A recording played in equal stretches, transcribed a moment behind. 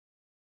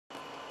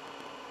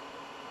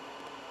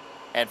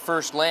At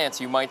first glance,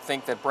 you might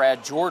think that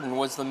Brad Jordan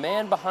was the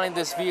man behind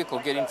this vehicle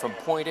getting from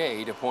point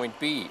A to point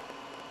B.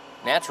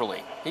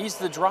 Naturally, he's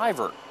the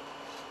driver.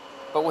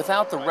 But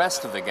without the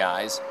rest of the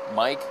guys,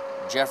 Mike,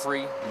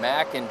 Jeffrey,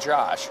 Mac, and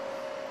Josh,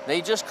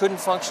 they just couldn't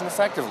function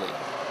effectively.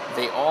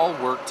 They all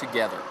worked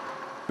together.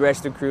 The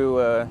rest of the crew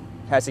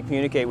has to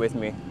communicate with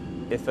me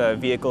if a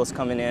vehicle is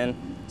coming in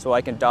so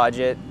I can dodge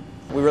it.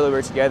 We really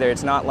work together.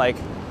 It's not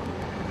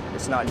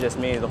just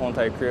me, the whole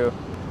entire crew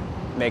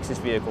makes this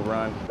vehicle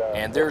run.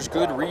 And there's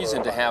good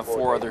reason to have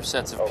 4 other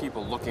sets of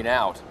people looking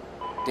out.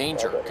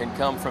 Danger can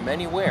come from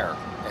anywhere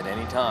at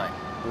any time.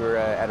 We were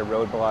at a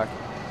roadblock,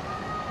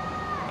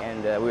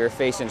 and we were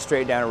facing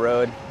straight down a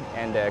road,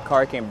 and a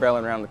car came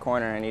barreling around the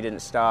corner, and he didn't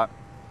stop.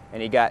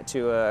 And he got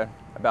to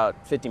about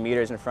 50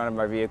 meters in front of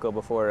our vehicle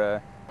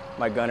before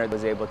my gunner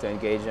was able to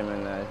engage him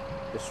and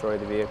destroy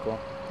the vehicle.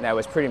 And that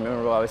was pretty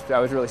memorable. I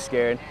was really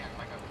scared.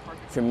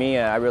 For me,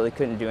 I really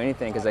couldn't do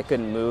anything because I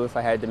couldn't move.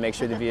 I had to make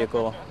sure the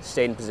vehicle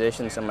stayed in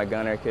position so my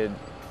gunner could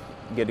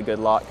get a good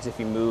lock, because if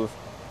you move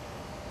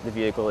the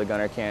vehicle, the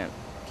gunner can't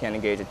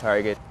engage a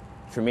target.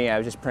 For me, I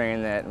was just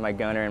praying that my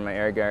gunner and my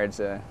air guards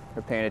are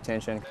paying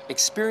attention.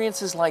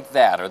 Experiences like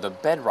that are the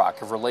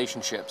bedrock of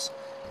relationships.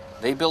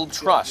 They build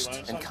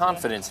trust and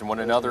confidence in one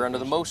another under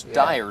the most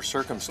dire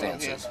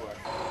circumstances.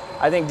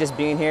 I think just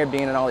being here,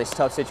 being in all these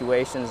tough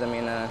situations, I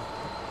mean,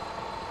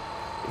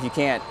 if you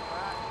can't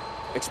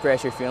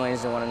express your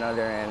feelings to one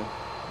another, and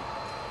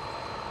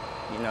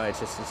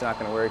it's not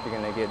going to work. You're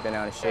going to get bent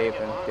out of shape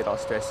and get all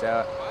stressed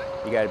out.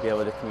 You got to be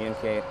able to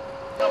communicate.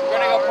 We're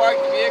going to go park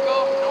the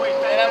vehicle,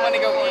 and then I'm going to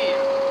go eat,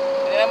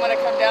 and then I'm going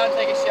to come down,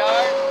 take a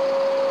shower,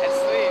 and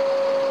sleep.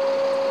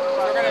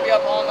 We're going to be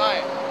up all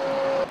night.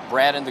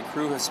 Brad and the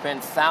crew have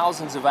spent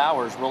thousands of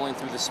hours rolling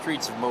through the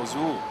streets of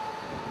Mosul.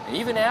 And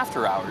even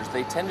after hours,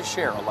 they tend to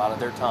share a lot of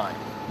their time.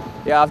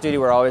 Yeah, off duty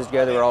we're always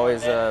together. We're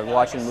always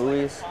watching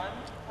movies.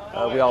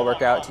 We all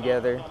work out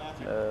together.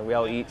 We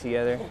all eat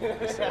together.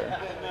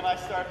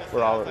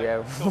 We're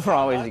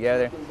always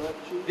together.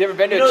 You ever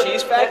been to a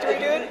cheese factory,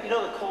 dude?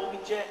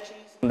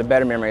 The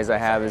better memories I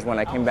have is when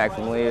I came back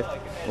from leave.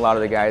 A lot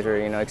of the guys were,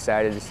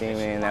 excited to see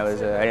me, and that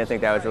was I didn't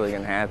think that was really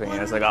going to happen.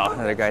 It's like, oh,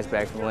 another guy's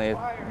back from leave.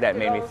 That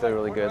made me feel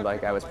really good,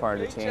 like I was part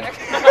of the team.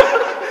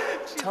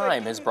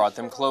 Time has brought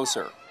them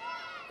closer.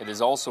 It has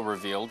also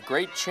revealed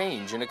great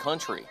change in a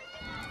country.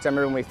 I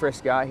remember when we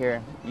first got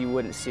here, you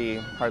wouldn't see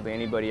hardly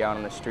anybody out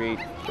on the street.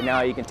 But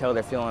now you can tell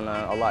they're feeling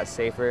a lot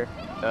safer.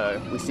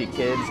 We see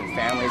kids and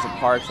families at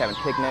parks having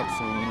picnics,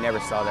 and you never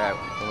saw that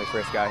when we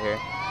first got here.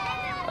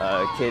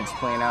 Kids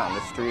playing out on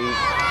the street.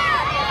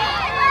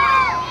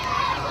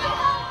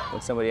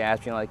 When somebody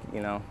asks me, like,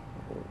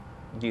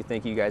 do you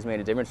think you guys made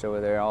a difference over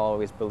there? I'll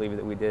always believe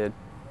that we did.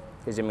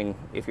 Because,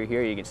 if you're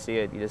here, you can see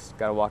it. You just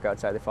got to walk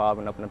outside the fob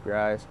and open up your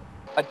eyes.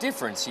 A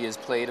difference he has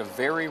played a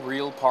very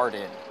real part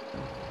in.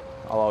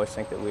 I'll always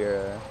think that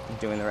we're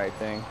doing the right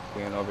thing,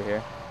 being over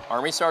here.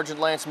 Army Sergeant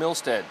Lance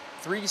Milsted,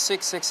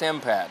 366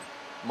 MPAD,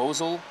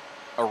 Mosul,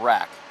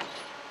 Iraq.